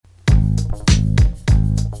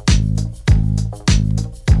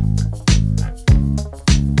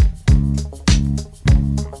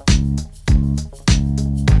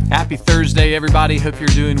Thursday, everybody. Hope you're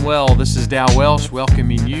doing well. This is Dow Welsh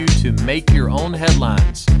welcoming you to Make Your Own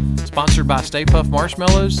Headlines, sponsored by Stay Puft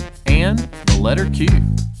Marshmallows and the letter Q.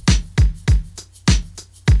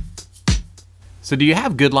 So do you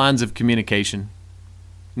have good lines of communication?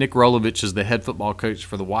 Nick Rolovich is the head football coach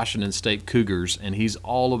for the Washington State Cougars, and he's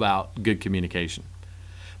all about good communication.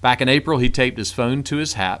 Back in April, he taped his phone to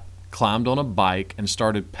his hat, climbed on a bike, and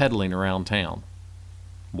started pedaling around town.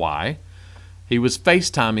 Why? He was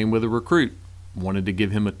FaceTiming with a recruit, wanted to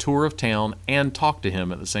give him a tour of town and talk to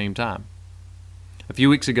him at the same time. A few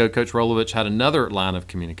weeks ago, Coach Rolovich had another line of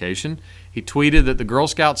communication. He tweeted that the Girl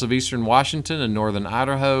Scouts of Eastern Washington and Northern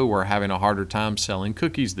Idaho were having a harder time selling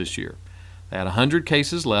cookies this year. They had 100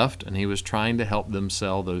 cases left, and he was trying to help them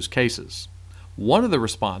sell those cases. One of the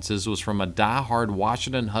responses was from a die-hard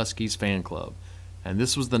Washington Huskies fan club, and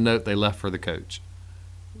this was the note they left for the coach.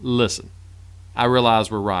 Listen, I realize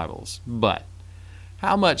we're rivals, but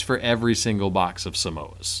how much for every single box of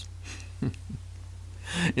Samoas?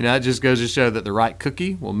 It just goes to show that the right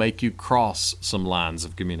cookie will make you cross some lines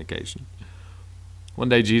of communication. One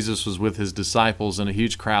day Jesus was with his disciples and a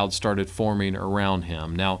huge crowd started forming around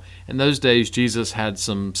him. Now, in those days, Jesus had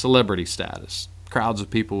some celebrity status. Crowds of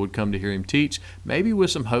people would come to hear him teach, maybe with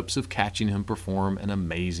some hopes of catching him perform an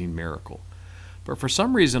amazing miracle. But for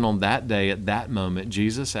some reason on that day, at that moment,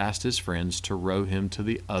 Jesus asked his friends to row him to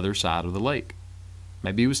the other side of the lake.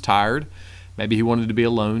 Maybe he was tired. Maybe he wanted to be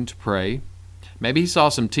alone to pray. Maybe he saw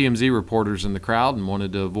some TMZ reporters in the crowd and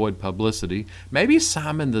wanted to avoid publicity. Maybe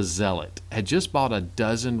Simon the Zealot had just bought a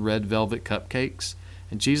dozen red velvet cupcakes,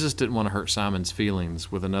 and Jesus didn't want to hurt Simon's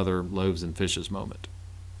feelings with another loaves and fishes moment.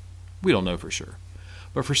 We don't know for sure.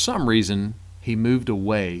 But for some reason, he moved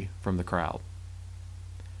away from the crowd.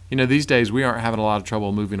 These days we aren't having a lot of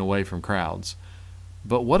trouble moving away from crowds.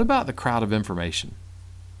 But what about the crowd of information?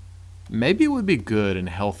 Maybe it would be good and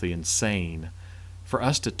healthy and sane for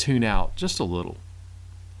us to tune out just a little.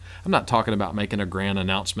 I'm not talking about making a grand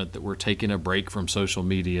announcement that we're taking a break from social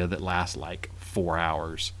media that lasts like 4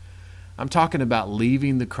 hours. I'm talking about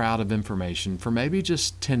leaving the crowd of information for maybe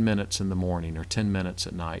just 10 minutes in the morning or 10 minutes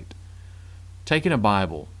at night. Taking a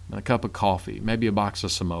Bible and a cup of coffee, maybe a box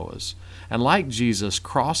of Samoas, and like Jesus,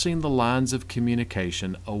 crossing the lines of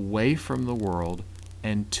communication away from the world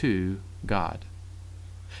and to God.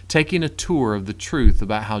 Taking a tour of the truth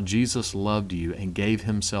about how Jesus loved you and gave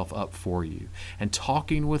himself up for you, and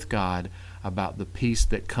talking with God about the peace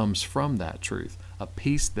that comes from that truth, a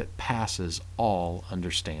peace that passes all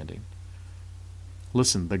understanding.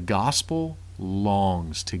 Listen, the gospel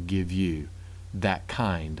longs to give you that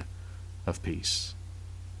kind of peace.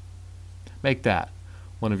 Make that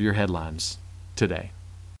one of your headlines today.